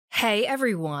Hey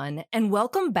everyone, and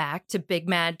welcome back to Big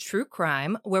Mad True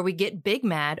Crime, where we get big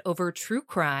mad over true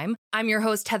crime. I'm your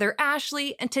host, Heather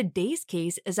Ashley, and today's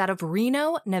case is out of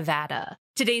Reno, Nevada.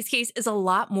 Today's case is a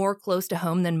lot more close to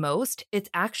home than most.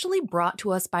 It's actually brought to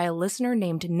us by a listener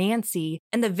named Nancy,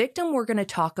 and the victim we're going to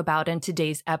talk about in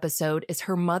today's episode is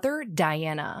her mother,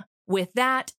 Diana. With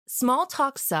that, small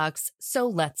talk sucks, so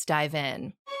let's dive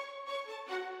in.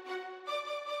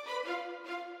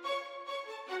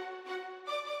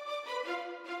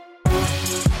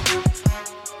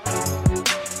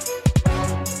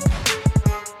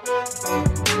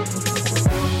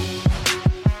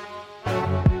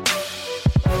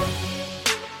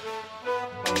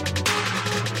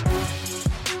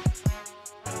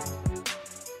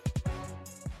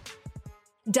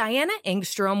 Diana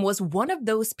Engstrom was one of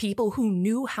those people who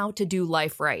knew how to do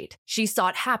life right. She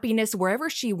sought happiness wherever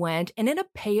she went and in a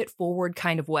pay-it-forward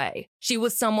kind of way. She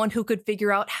was someone who could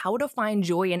figure out how to find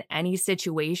joy in any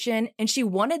situation, and she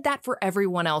wanted that for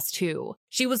everyone else too.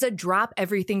 She was a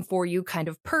drop-everything-for-you kind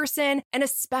of person, and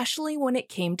especially when it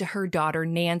came to her daughter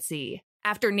Nancy.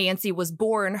 After Nancy was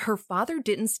born, her father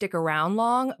didn't stick around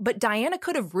long, but Diana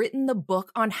could have written the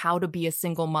book on how to be a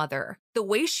single mother. The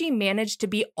way she managed to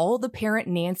be all the parent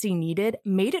Nancy needed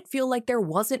made it feel like there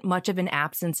wasn't much of an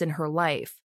absence in her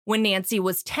life. When Nancy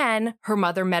was 10, her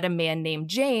mother met a man named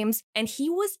James, and he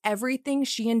was everything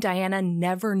she and Diana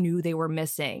never knew they were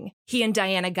missing. He and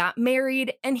Diana got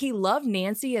married, and he loved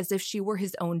Nancy as if she were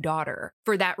his own daughter.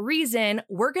 For that reason,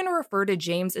 we're going to refer to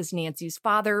James as Nancy's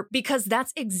father because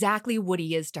that's exactly what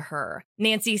he is to her.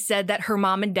 Nancy said that her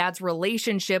mom and dad's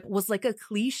relationship was like a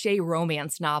cliché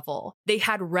romance novel. They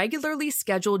had regularly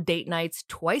scheduled date nights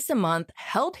twice a month,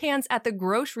 held hands at the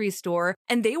grocery store,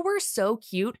 and they were so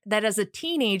cute that as a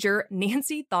teenager,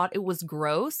 Nancy thought it was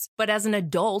gross, but as an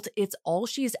adult, it's all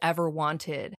she's ever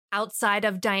wanted. Outside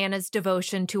of Diana's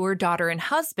devotion to her daughter and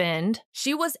husband,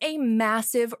 she was a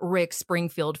massive Rick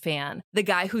Springfield fan, the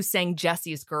guy who sang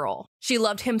Jesse's Girl. She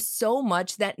loved him so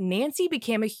much that Nancy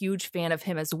became a huge fan of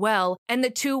him as well, and the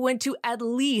two went to at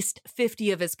least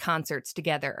 50 of his concerts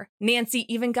together. Nancy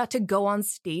even got to go on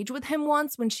stage with him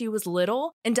once when she was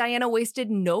little, and Diana wasted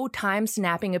no time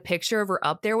snapping a picture of her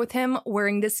up there with him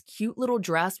wearing this cute little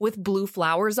dress with blue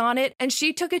flowers on it, and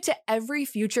she took it to every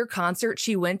future concert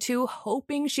she went to,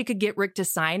 hoping she could get Rick to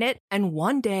sign it, and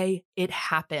one day it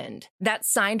happened. That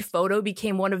signed photo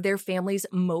became one of their family's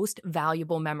most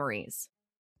valuable memories.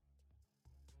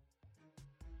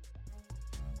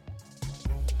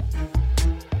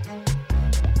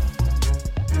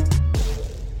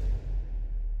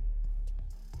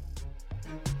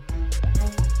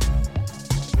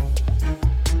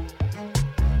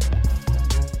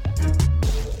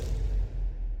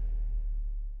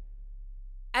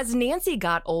 As Nancy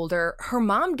got older, her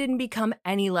mom didn't become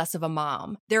any less of a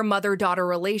mom. Their mother-daughter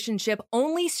relationship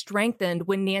only strengthened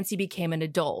when Nancy became an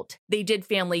adult. They did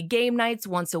family game nights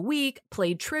once a week,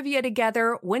 played trivia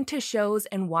together, went to shows,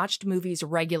 and watched movies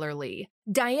regularly.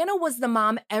 Diana was the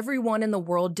mom everyone in the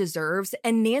world deserves,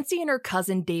 and Nancy and her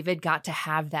cousin David got to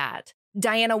have that.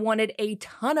 Diana wanted a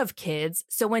ton of kids,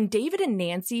 so when David and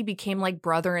Nancy became like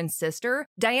brother and sister,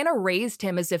 Diana raised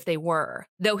him as if they were.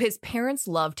 Though his parents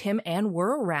loved him and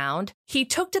were around, he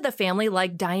took to the family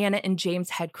like Diana and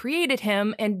James had created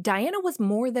him, and Diana was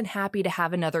more than happy to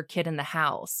have another kid in the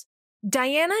house.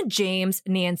 Diana, James,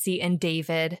 Nancy, and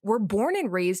David were born and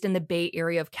raised in the Bay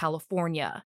Area of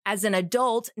California. As an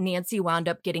adult, Nancy wound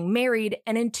up getting married,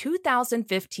 and in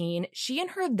 2015, she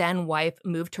and her then-wife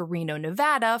moved to Reno,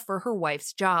 Nevada for her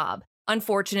wife's job.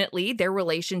 Unfortunately, their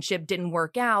relationship didn't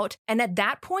work out, and at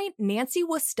that point, Nancy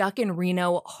was stuck in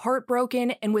Reno,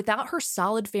 heartbroken and without her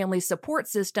solid family support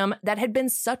system that had been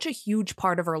such a huge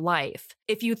part of her life.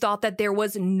 If you thought that there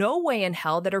was no way in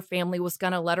hell that her family was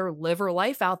gonna let her live her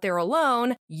life out there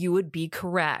alone, you would be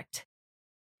correct.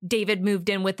 David moved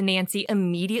in with Nancy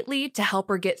immediately to help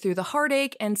her get through the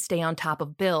heartache and stay on top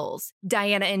of bills.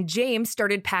 Diana and James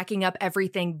started packing up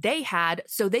everything they had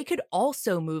so they could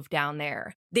also move down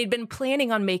there. They'd been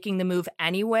planning on making the move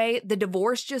anyway, the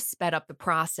divorce just sped up the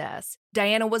process.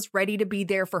 Diana was ready to be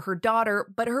there for her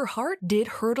daughter, but her heart did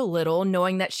hurt a little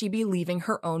knowing that she'd be leaving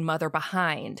her own mother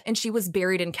behind, and she was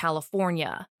buried in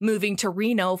California. Moving to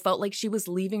Reno felt like she was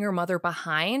leaving her mother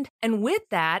behind, and with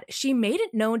that, she made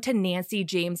it known to Nancy,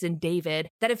 James, and David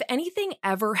that if anything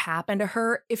ever happened to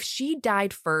her, if she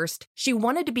died first, she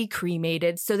wanted to be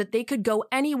cremated so that they could go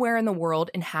anywhere in the world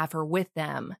and have her with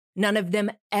them. None of them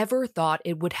ever thought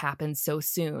it would happen so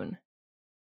soon.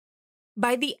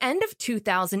 By the end of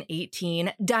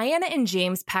 2018, Diana and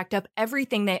James packed up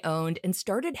everything they owned and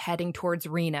started heading towards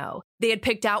Reno. They had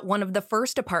picked out one of the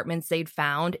first apartments they'd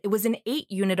found. It was an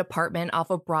 8-unit apartment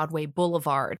off of Broadway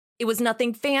Boulevard. It was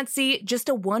nothing fancy, just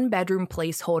a 1-bedroom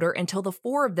placeholder until the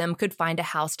 4 of them could find a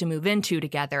house to move into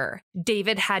together.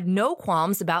 David had no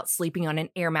qualms about sleeping on an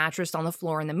air mattress on the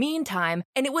floor in the meantime,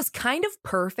 and it was kind of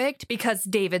perfect because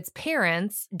David's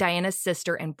parents, Diana's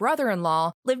sister and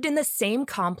brother-in-law, lived in the same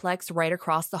complex right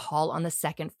across the hall on the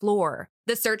 2nd floor.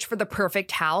 The search for the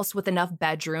perfect house with enough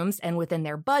bedrooms and within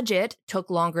their budget took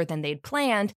longer than they'd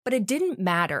planned, but it didn't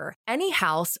matter. Any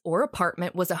house or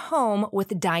apartment was a home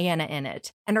with Diana in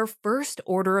it, and her first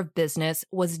order of business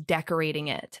was decorating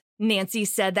it. Nancy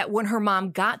said that when her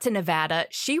mom got to Nevada,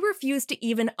 she refused to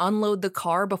even unload the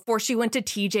car before she went to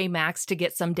TJ Maxx to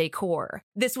get some decor.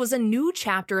 This was a new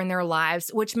chapter in their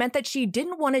lives, which meant that she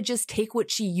didn't want to just take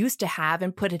what she used to have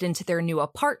and put it into their new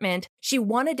apartment. She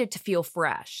wanted it to feel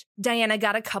fresh. Diana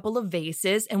got a couple of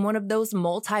vases and one of those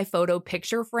multi-photo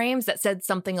picture frames that said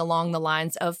something along the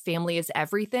lines of "family is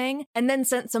everything," and then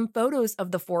sent some photos of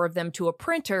the 4 of them to a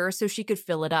printer so she could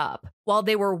fill it up. While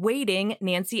they were waiting,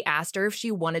 Nancy asked her if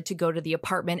she wanted to go to the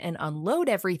apartment and unload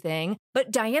everything, but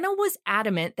Diana was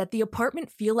adamant that the apartment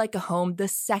feel like a home the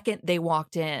second they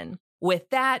walked in. With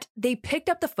that, they picked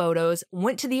up the photos,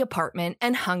 went to the apartment,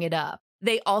 and hung it up.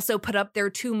 They also put up their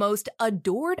 2 most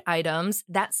adored items,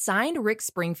 that signed Rick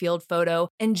Springfield photo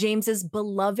and James's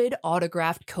beloved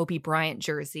autographed Kobe Bryant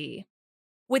jersey.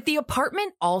 With the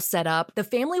apartment all set up, the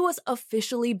family was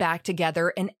officially back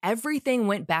together and everything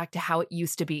went back to how it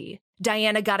used to be.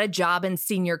 Diana got a job in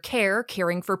senior care,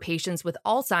 caring for patients with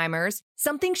Alzheimer's,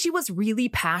 something she was really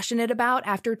passionate about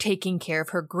after taking care of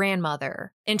her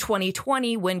grandmother. In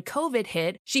 2020, when COVID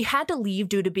hit, she had to leave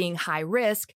due to being high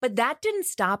risk, but that didn't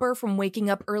stop her from waking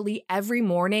up early every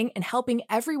morning and helping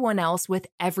everyone else with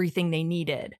everything they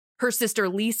needed. Her sister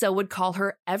Lisa would call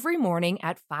her every morning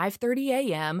at 5:30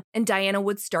 a.m. and Diana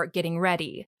would start getting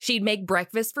ready. She'd make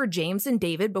breakfast for James and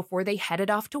David before they headed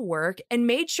off to work and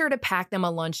made sure to pack them a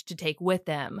lunch to take with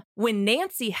them. When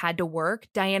Nancy had to work,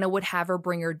 Diana would have her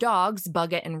bring her dogs,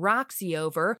 Bugget and Roxy,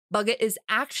 over. Bugget is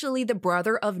actually the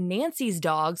brother of Nancy's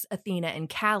dogs, Athena and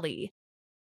Callie.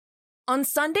 On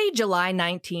Sunday, July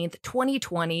 19th,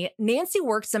 2020, Nancy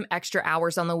worked some extra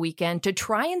hours on the weekend to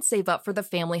try and save up for the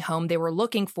family home they were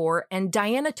looking for, and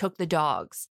Diana took the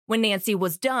dogs. When Nancy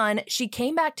was done, she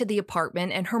came back to the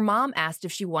apartment and her mom asked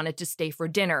if she wanted to stay for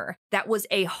dinner. That was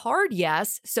a hard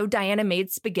yes, so Diana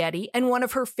made spaghetti and one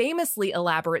of her famously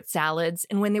elaborate salads,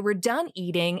 and when they were done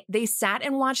eating, they sat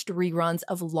and watched reruns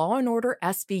of Law & Order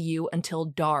SVU until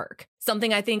dark,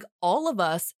 something I think all of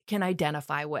us can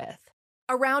identify with.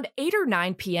 Around 8 or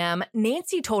 9 p.m.,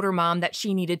 Nancy told her mom that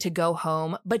she needed to go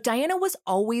home, but Diana was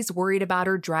always worried about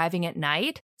her driving at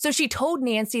night, so she told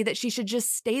Nancy that she should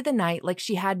just stay the night like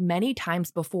she had many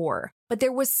times before. But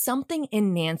there was something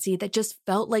in Nancy that just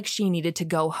felt like she needed to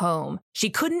go home. She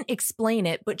couldn't explain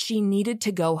it, but she needed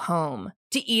to go home.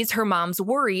 To ease her mom's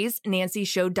worries, Nancy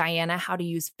showed Diana how to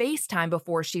use FaceTime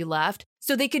before she left,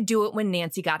 so they could do it when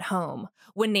Nancy got home.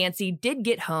 When Nancy did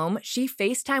get home, she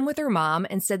FaceTimed with her mom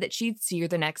and said that she'd see her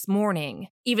the next morning.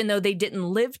 Even though they didn't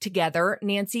live together,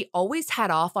 Nancy always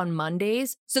had off on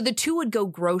Mondays, so the two would go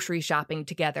grocery shopping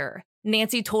together.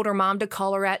 Nancy told her mom to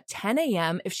call her at 10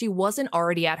 a.m. if she wasn't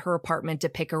already at her apartment to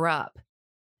pick her up.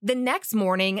 The next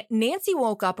morning, Nancy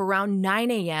woke up around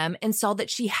 9 a.m. and saw that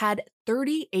she had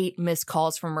 38 missed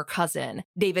calls from her cousin,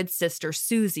 David's sister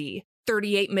Susie.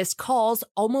 38 missed calls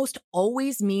almost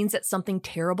always means that something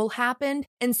terrible happened,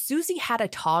 and Susie had a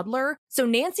toddler, so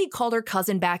Nancy called her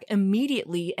cousin back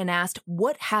immediately and asked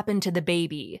what happened to the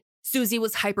baby. Susie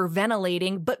was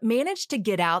hyperventilating, but managed to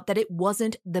get out that it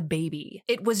wasn't the baby.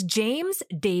 It was James,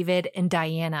 David, and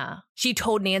Diana. She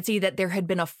told Nancy that there had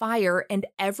been a fire and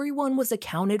everyone was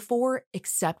accounted for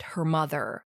except her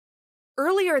mother.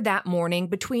 Earlier that morning,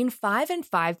 between 5 and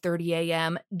 5:30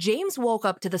 a.m., James woke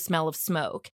up to the smell of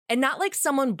smoke. And not like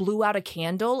someone blew out a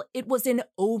candle, it was an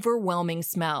overwhelming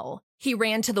smell. He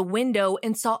ran to the window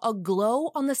and saw a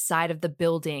glow on the side of the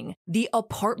building. The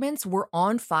apartments were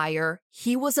on fire,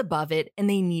 he was above it, and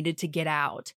they needed to get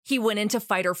out. He went into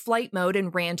fight or flight mode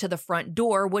and ran to the front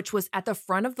door, which was at the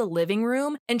front of the living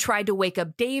room, and tried to wake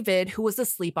up David, who was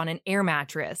asleep on an air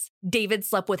mattress. David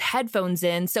slept with headphones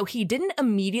in, so he didn't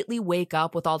immediately wake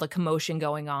up with all the commotion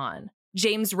going on.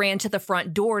 James ran to the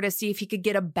front door to see if he could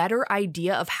get a better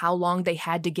idea of how long they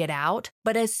had to get out,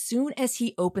 but as soon as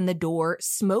he opened the door,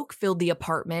 smoke filled the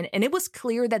apartment and it was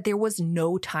clear that there was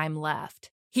no time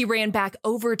left. He ran back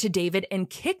over to David and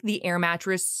kicked the air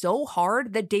mattress so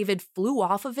hard that David flew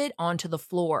off of it onto the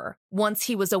floor. Once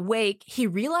he was awake, he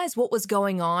realized what was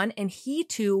going on and he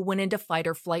too went into fight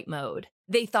or flight mode.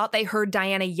 They thought they heard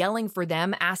Diana yelling for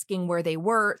them, asking where they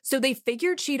were, so they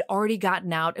figured she'd already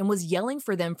gotten out and was yelling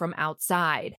for them from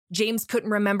outside. James couldn't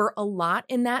remember a lot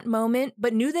in that moment,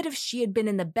 but knew that if she had been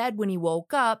in the bed when he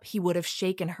woke up, he would have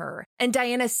shaken her. And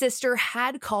Diana's sister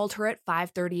had called her at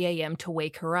 5:30 a.m. to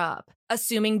wake her up.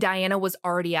 Assuming Diana was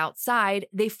already outside,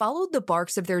 they followed the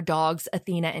barks of their dogs,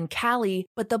 Athena and Callie,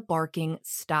 but the barking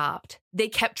stopped. They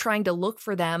kept trying to look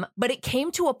for them, but it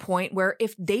came to a point where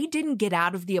if they didn't get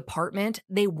out of the apartment,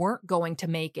 they weren't going to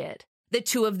make it. The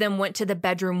two of them went to the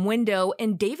bedroom window,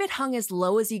 and David hung as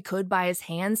low as he could by his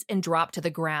hands and dropped to the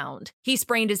ground. He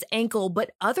sprained his ankle,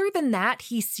 but other than that,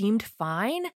 he seemed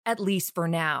fine, at least for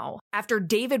now. After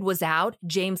David was out,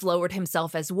 James lowered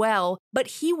himself as well, but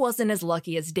he wasn't as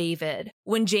lucky as David.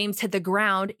 When James hit the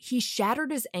ground, he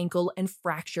shattered his ankle and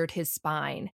fractured his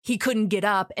spine. He couldn't get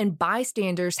up, and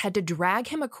bystanders had to drag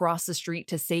him across the street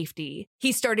to safety.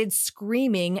 He started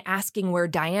screaming, asking where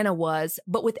Diana was,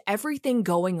 but with everything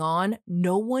going on,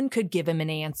 no one could give him an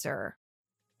answer.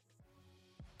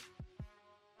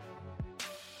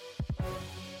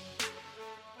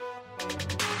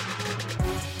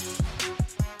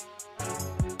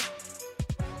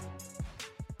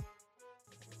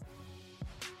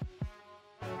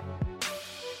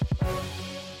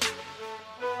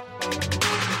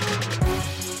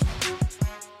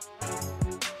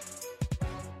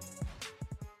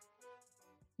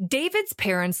 David's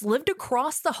parents lived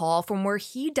across the hall from where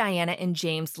he, Diana, and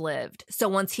James lived, so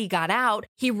once he got out,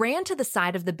 he ran to the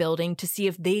side of the building to see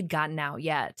if they'd gotten out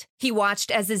yet. He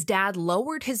watched as his dad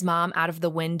lowered his mom out of the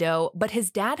window, but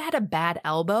his dad had a bad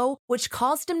elbow, which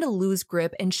caused him to lose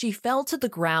grip and she fell to the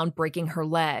ground, breaking her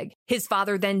leg. His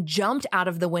father then jumped out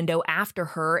of the window after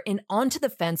her and onto the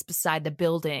fence beside the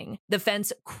building. The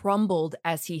fence crumbled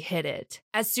as he hit it.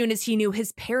 As soon as he knew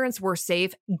his parents were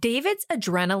safe, David's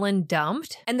adrenaline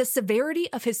dumped, and the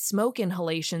severity of his smoke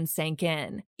inhalation sank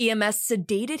in. EMS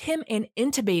sedated him and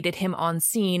intubated him on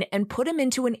scene and put him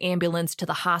into an ambulance to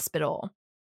the hospital.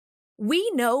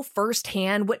 We know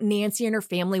firsthand what Nancy and her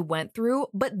family went through,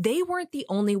 but they weren't the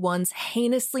only ones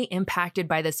heinously impacted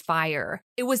by this fire.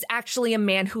 It was actually a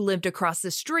man who lived across the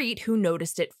street who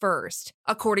noticed it first.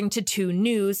 According to 2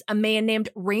 News, a man named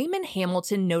Raymond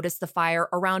Hamilton noticed the fire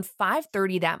around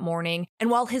 5:30 that morning, and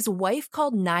while his wife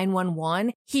called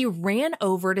 911, he ran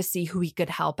over to see who he could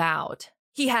help out.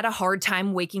 He had a hard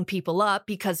time waking people up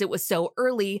because it was so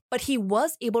early, but he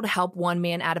was able to help one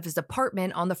man out of his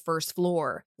apartment on the first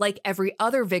floor. Like every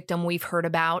other victim we've heard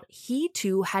about, he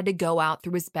too had to go out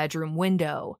through his bedroom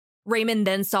window. Raymond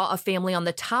then saw a family on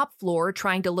the top floor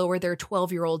trying to lower their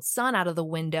 12-year-old son out of the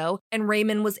window, and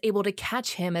Raymond was able to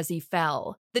catch him as he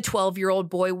fell. The 12-year-old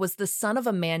boy was the son of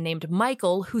a man named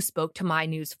Michael who spoke to My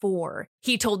News 4.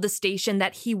 He told the station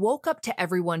that he woke up to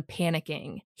everyone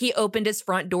panicking. He opened his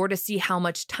front door to see how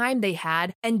much time they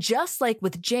had, and just like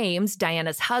with James,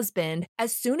 Diana's husband,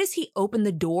 as soon as he opened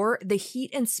the door, the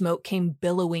heat and smoke came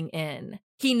billowing in.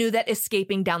 He knew that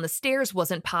escaping down the stairs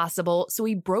wasn't possible, so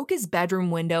he broke his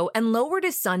bedroom window and lowered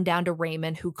his son down to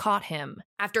Raymond, who caught him.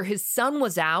 After his son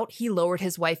was out, he lowered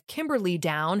his wife Kimberly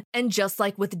down, and just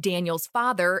like with Daniel's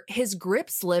father, his grip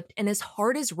slipped, and as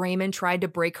hard as Raymond tried to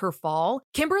break her fall,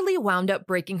 Kimberly wound up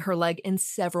breaking her leg in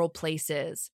several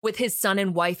places. With his son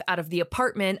and wife out of the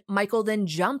apartment, Michael then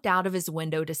jumped out of his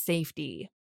window to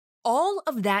safety. All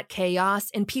of that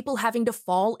chaos and people having to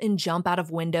fall and jump out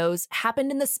of windows happened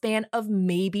in the span of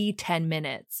maybe 10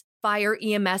 minutes. Fire,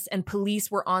 EMS, and police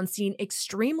were on scene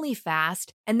extremely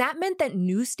fast, and that meant that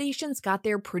news stations got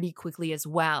there pretty quickly as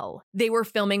well. They were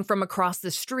filming from across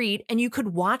the street, and you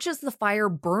could watch as the fire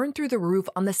burned through the roof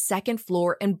on the second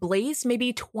floor and blazed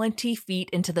maybe 20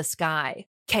 feet into the sky.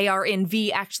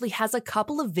 KRNV actually has a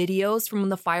couple of videos from when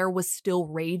the fire was still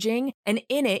raging, and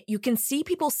in it, you can see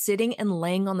people sitting and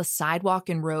laying on the sidewalk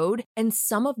and road, and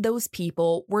some of those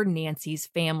people were Nancy's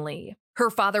family. Her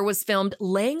father was filmed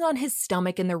laying on his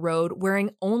stomach in the road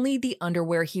wearing only the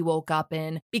underwear he woke up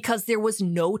in because there was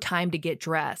no time to get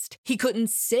dressed. He couldn't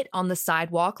sit on the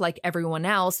sidewalk like everyone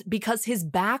else because his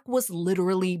back was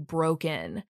literally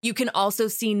broken. You can also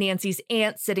see Nancy's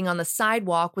aunt sitting on the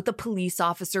sidewalk with a police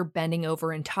officer bending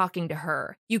over and talking to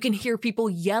her. You can hear people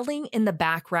yelling in the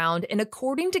background, and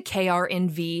according to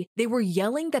KRNV, they were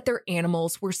yelling that their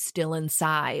animals were still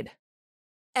inside.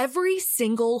 Every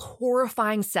single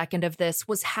horrifying second of this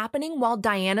was happening while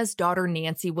Diana's daughter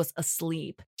Nancy was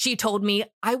asleep. She told me,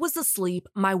 "I was asleep,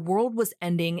 my world was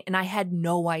ending, and I had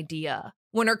no idea."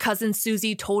 When her cousin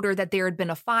Susie told her that there had been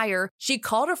a fire, she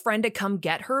called a friend to come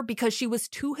get her because she was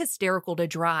too hysterical to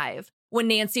drive. When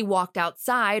Nancy walked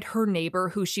outside, her neighbor,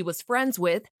 who she was friends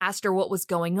with, asked her what was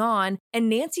going on, and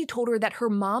Nancy told her that her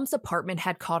mom's apartment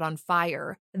had caught on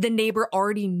fire. The neighbor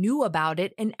already knew about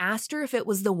it and asked her if it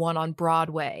was the one on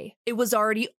Broadway. It was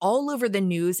already all over the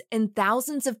news, and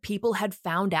thousands of people had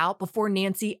found out before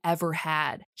Nancy ever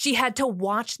had. She had to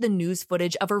watch the news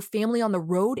footage of her family on the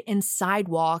road and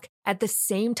sidewalk at the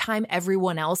same time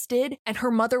everyone else did, and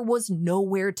her mother was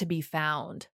nowhere to be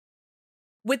found.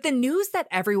 With the news that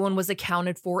everyone was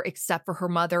accounted for except for her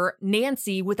mother,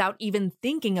 Nancy, without even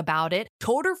thinking about it,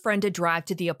 told her friend to drive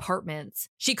to the apartments.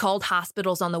 She called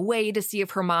hospitals on the way to see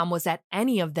if her mom was at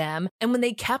any of them, and when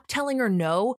they kept telling her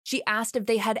no, she asked if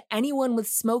they had anyone with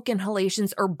smoke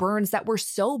inhalations or burns that were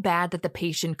so bad that the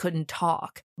patient couldn't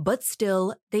talk. But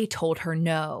still, they told her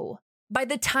no. By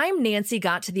the time Nancy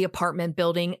got to the apartment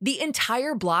building, the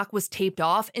entire block was taped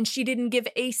off and she didn't give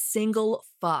a single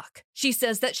fuck. She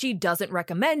says that she doesn't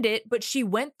recommend it, but she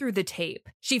went through the tape.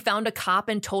 She found a cop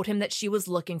and told him that she was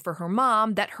looking for her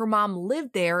mom, that her mom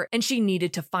lived there and she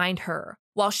needed to find her.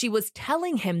 While she was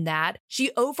telling him that,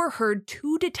 she overheard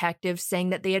two detectives saying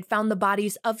that they had found the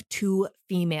bodies of two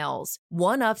females,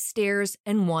 one upstairs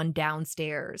and one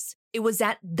downstairs. It was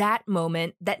at that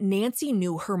moment that Nancy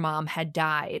knew her mom had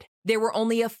died. There were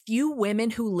only a few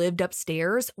women who lived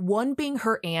upstairs, one being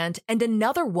her aunt and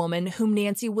another woman whom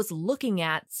Nancy was looking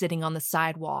at sitting on the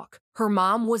sidewalk. Her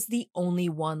mom was the only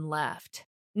one left.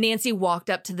 Nancy walked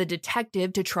up to the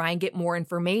detective to try and get more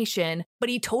information, but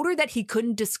he told her that he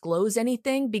couldn't disclose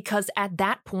anything because at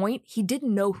that point, he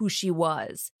didn't know who she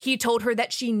was. He told her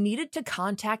that she needed to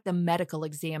contact the medical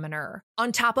examiner.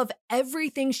 On top of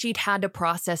everything she'd had to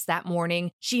process that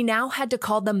morning, she now had to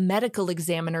call the medical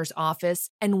examiner's office,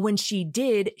 and when she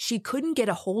did, she couldn't get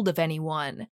a hold of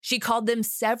anyone. She called them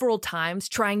several times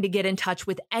trying to get in touch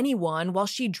with anyone while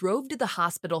she drove to the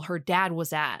hospital her dad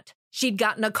was at. She'd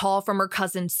gotten a call from her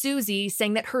cousin Susie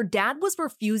saying that her dad was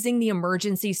refusing the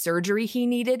emergency surgery he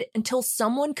needed until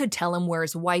someone could tell him where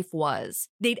his wife was.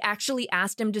 They'd actually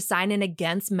asked him to sign an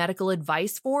against medical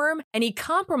advice form, and he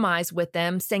compromised with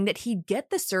them, saying that he'd get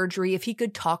the surgery if he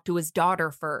could talk to his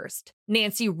daughter first.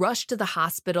 Nancy rushed to the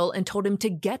hospital and told him to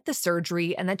get the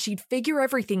surgery and that she'd figure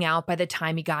everything out by the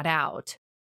time he got out.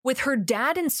 With her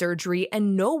dad in surgery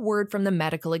and no word from the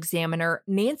medical examiner,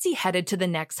 Nancy headed to the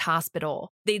next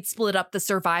hospital. They'd split up the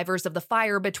survivors of the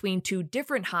fire between two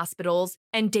different hospitals,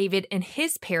 and David and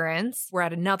his parents were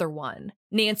at another one.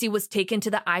 Nancy was taken to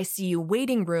the ICU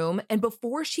waiting room, and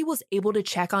before she was able to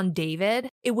check on David,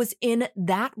 it was in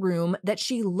that room that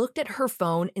she looked at her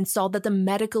phone and saw that the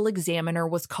medical examiner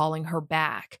was calling her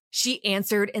back. She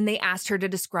answered and they asked her to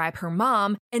describe her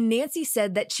mom, and Nancy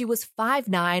said that she was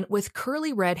 5'9" with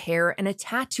curly red hair and a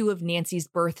tattoo of Nancy's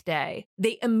birthday.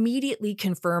 They immediately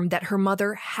confirmed that her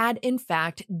mother had in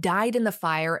fact died in the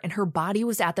fire and her body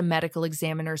was at the medical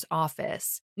examiner's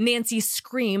office. Nancy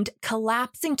screamed,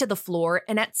 collapsing to the floor,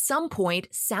 and at some point,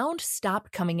 sound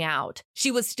stopped coming out.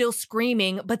 She was still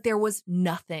screaming, but there was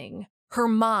nothing. Her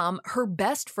mom, her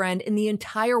best friend in the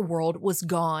entire world, was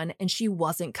gone, and she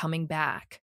wasn't coming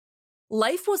back.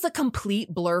 Life was a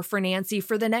complete blur for Nancy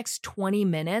for the next 20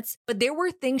 minutes, but there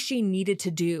were things she needed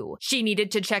to do. She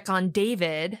needed to check on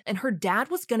David, and her dad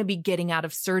was going to be getting out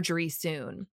of surgery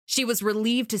soon. She was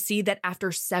relieved to see that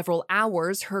after several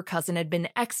hours, her cousin had been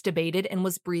extubated and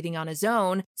was breathing on his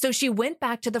own, so she went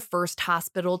back to the first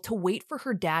hospital to wait for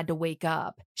her dad to wake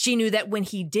up. She knew that when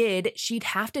he did, she'd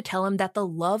have to tell him that the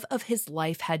love of his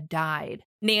life had died.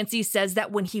 Nancy says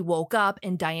that when he woke up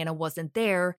and Diana wasn't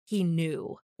there, he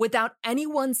knew. Without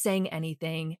anyone saying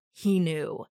anything, he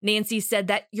knew. Nancy said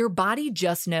that your body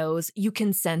just knows, you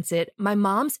can sense it. My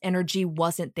mom's energy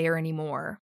wasn't there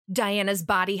anymore. Diana's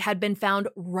body had been found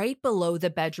right below the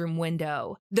bedroom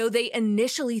window. Though they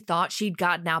initially thought she'd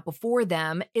gotten out before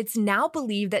them, it's now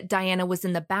believed that Diana was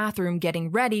in the bathroom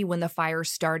getting ready when the fire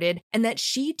started and that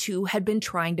she too had been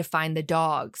trying to find the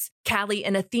dogs. Callie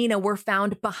and Athena were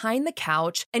found behind the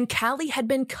couch, and Callie had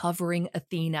been covering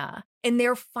Athena. In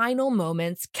their final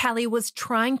moments, Callie was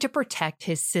trying to protect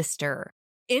his sister.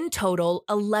 In total,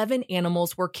 11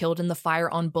 animals were killed in the fire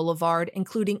on Boulevard,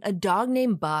 including a dog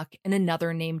named Buck and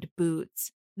another named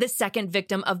Boots. The second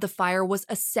victim of the fire was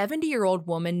a 70-year-old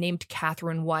woman named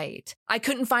Catherine White. I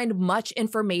couldn't find much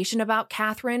information about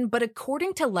Catherine, but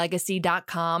according to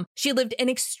Legacy.com, she lived an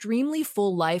extremely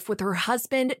full life with her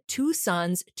husband, 2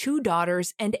 sons, 2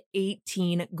 daughters, and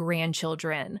 18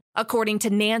 grandchildren. According to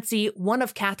Nancy, one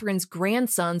of Catherine's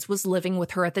grandsons was living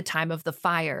with her at the time of the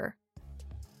fire.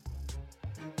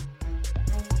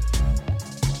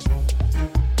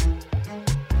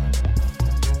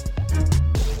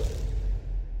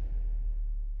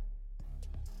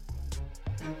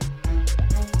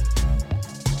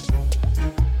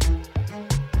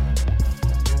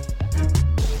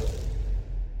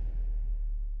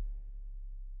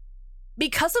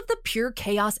 Because of the pure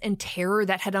chaos and terror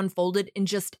that had unfolded in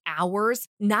just hours,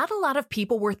 not a lot of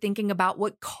people were thinking about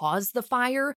what caused the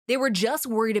fire. They were just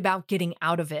worried about getting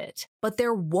out of it. But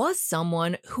there was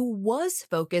someone who was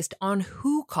focused on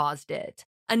who caused it.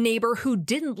 A neighbor who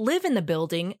didn't live in the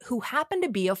building who happened to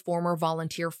be a former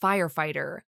volunteer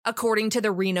firefighter. According to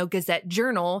the Reno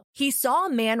Gazette-Journal, he saw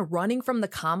a man running from the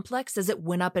complex as it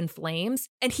went up in flames,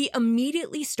 and he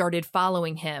immediately started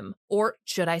following him, or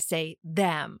should I say,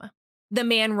 them. The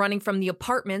man running from the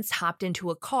apartments hopped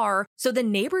into a car, so the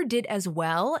neighbor did as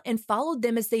well and followed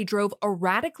them as they drove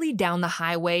erratically down the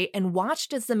highway and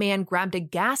watched as the man grabbed a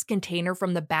gas container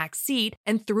from the back seat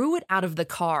and threw it out of the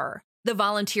car. The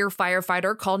volunteer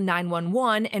firefighter called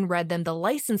 911 and read them the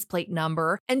license plate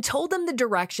number and told them the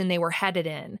direction they were headed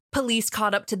in. Police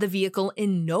caught up to the vehicle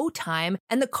in no time,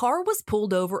 and the car was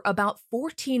pulled over about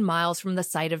 14 miles from the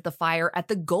site of the fire at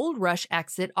the Gold Rush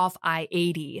exit off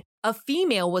I-80. A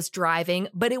female was driving,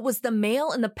 but it was the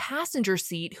male in the passenger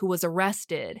seat who was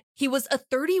arrested. He was a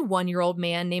 31-year-old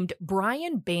man named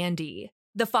Brian Bandy.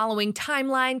 The following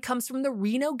timeline comes from the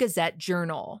Reno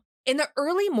Gazette-Journal. In the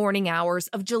early morning hours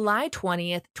of July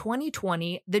 20th,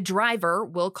 2020, the driver,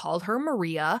 we'll call her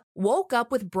Maria, woke up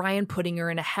with Brian putting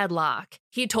her in a headlock.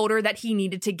 He told her that he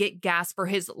needed to get gas for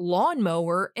his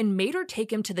lawnmower and made her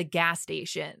take him to the gas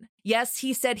station. Yes,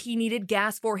 he said he needed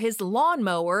gas for his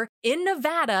lawnmower in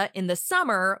Nevada in the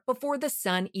summer before the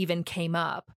sun even came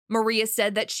up. Maria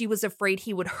said that she was afraid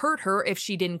he would hurt her if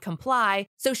she didn't comply,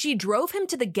 so she drove him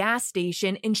to the gas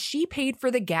station and she paid for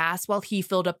the gas while he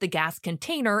filled up the gas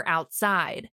container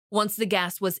outside. Once the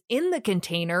gas was in the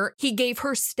container, he gave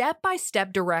her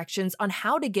step-by-step directions on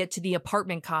how to get to the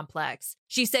apartment complex.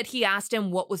 She said he asked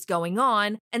him what was going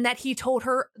on and that he told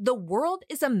her, "The world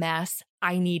is a mess.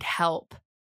 I need help."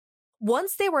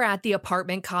 Once they were at the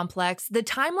apartment complex, the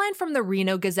timeline from the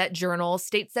Reno Gazette-Journal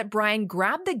states that Brian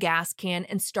grabbed the gas can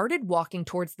and started walking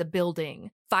towards the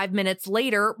building. 5 minutes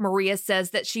later, Maria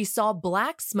says that she saw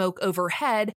black smoke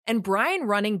overhead and Brian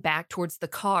running back towards the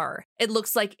car. It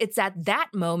looks like it's at that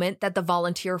moment that the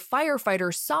volunteer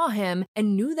firefighter saw him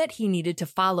and knew that he needed to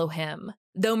follow him.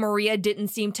 Though Maria didn't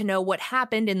seem to know what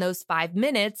happened in those 5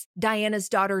 minutes, Diana's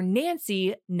daughter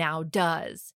Nancy now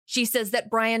does. She says that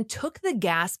Brian took the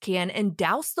gas can and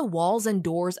doused the walls and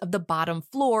doors of the bottom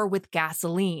floor with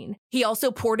gasoline. He also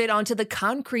poured it onto the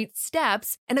concrete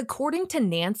steps, and according to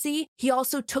Nancy, he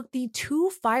also took the 2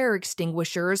 fire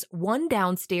extinguishers, one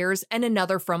downstairs and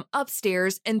another from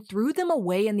upstairs, and threw them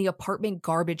away in the apartment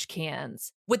garbage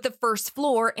cans. With the first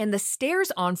floor and the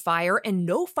stairs on fire and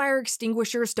no fire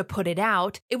extinguishers to put it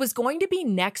out, it was going to be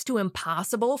next to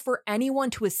impossible for anyone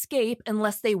to escape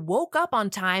unless they woke up on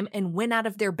time and went out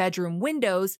of their bedroom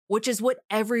windows, which is what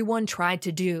everyone tried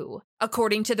to do.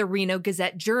 According to the Reno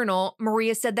Gazette-Journal,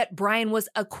 Maria said that Brian was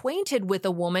acquainted with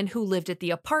a woman who lived at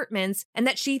the apartments and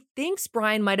that she thinks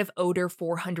Brian might have owed her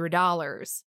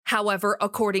 $400. However,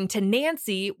 according to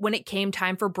Nancy, when it came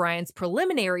time for Brian's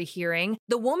preliminary hearing,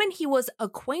 the woman he was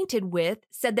acquainted with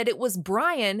said that it was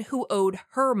Brian who owed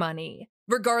her money.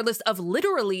 Regardless of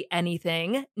literally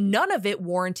anything, none of it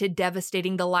warranted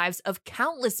devastating the lives of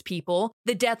countless people,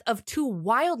 the death of 2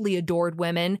 wildly adored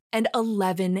women, and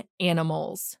 11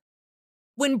 animals.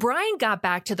 When Brian got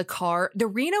back to the car, the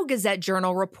Reno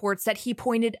Gazette-Journal reports that he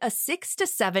pointed a 6 to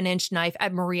 7-inch knife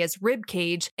at Maria's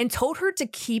ribcage and told her to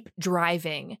keep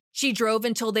driving. She drove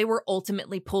until they were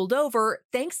ultimately pulled over,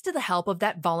 thanks to the help of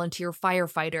that volunteer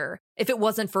firefighter. If it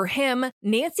wasn't for him,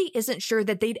 Nancy isn't sure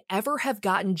that they'd ever have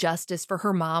gotten justice for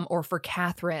her mom or for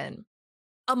Catherine.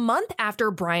 A month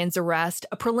after Brian's arrest,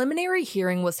 a preliminary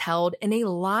hearing was held and a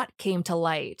lot came to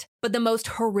light. But the most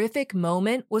horrific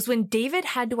moment was when David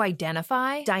had to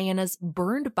identify Diana's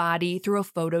burned body through a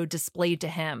photo displayed to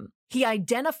him. He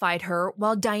identified her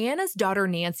while Diana's daughter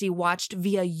Nancy watched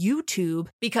via YouTube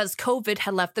because COVID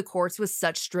had left the courts with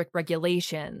such strict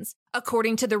regulations.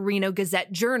 According to the Reno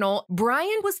Gazette-Journal,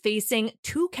 Brian was facing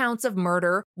 2 counts of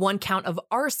murder, 1 count of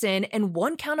arson, and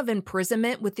 1 count of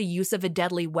imprisonment with the use of a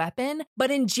deadly weapon.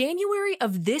 But in January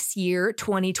of this year,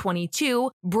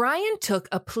 2022, Brian took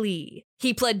a plea.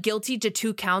 He pled guilty to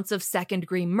 2 counts of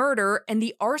second-degree murder, and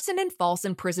the arson and false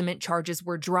imprisonment charges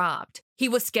were dropped. He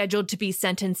was scheduled to be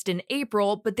sentenced in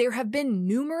April, but there have been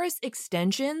numerous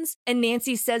extensions, and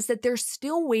Nancy says that they're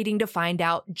still waiting to find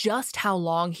out just how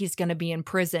long he's going to be in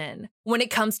prison. When it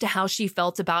comes to how she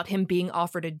felt about him being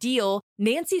offered a deal,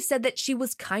 Nancy said that she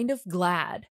was kind of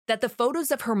glad that the photos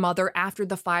of her mother after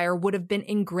the fire would have been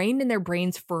ingrained in their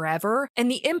brains forever, and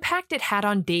the impact it had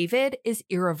on David is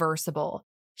irreversible.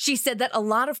 She said that a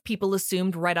lot of people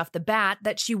assumed right off the bat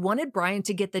that she wanted Brian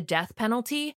to get the death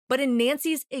penalty, but in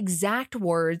Nancy's exact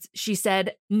words, she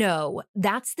said, "No,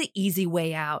 that's the easy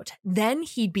way out. Then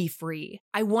he'd be free.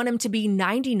 I want him to be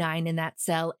 99 in that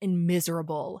cell and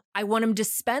miserable. I want him to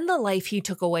spend the life he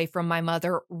took away from my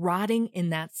mother rotting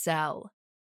in that cell."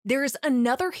 There's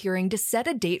another hearing to set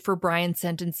a date for Brian's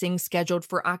sentencing scheduled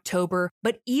for October,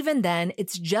 but even then,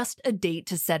 it's just a date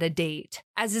to set a date.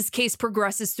 As his case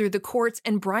progresses through the courts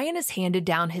and Brian is handed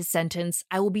down his sentence,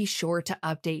 I will be sure to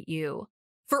update you.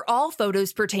 For all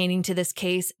photos pertaining to this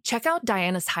case, check out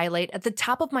Diana's highlight at the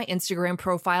top of my Instagram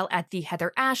profile at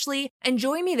 @TheHeatherAshley and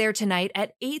join me there tonight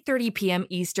at 8:30 p.m.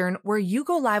 Eastern, where you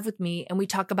go live with me and we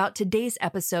talk about today's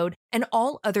episode and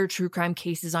all other true crime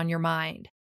cases on your mind.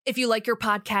 If you like your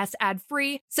podcast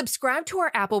ad-free, subscribe to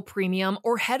our Apple Premium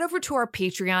or head over to our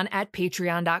Patreon at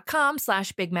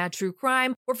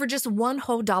patreon.com/BigMadTrueCrime, where for just $1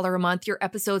 whole a month, your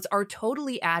episodes are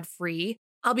totally ad-free.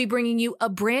 I'll be bringing you a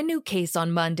brand new case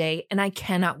on Monday, and I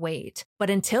cannot wait. But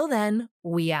until then,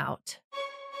 we out.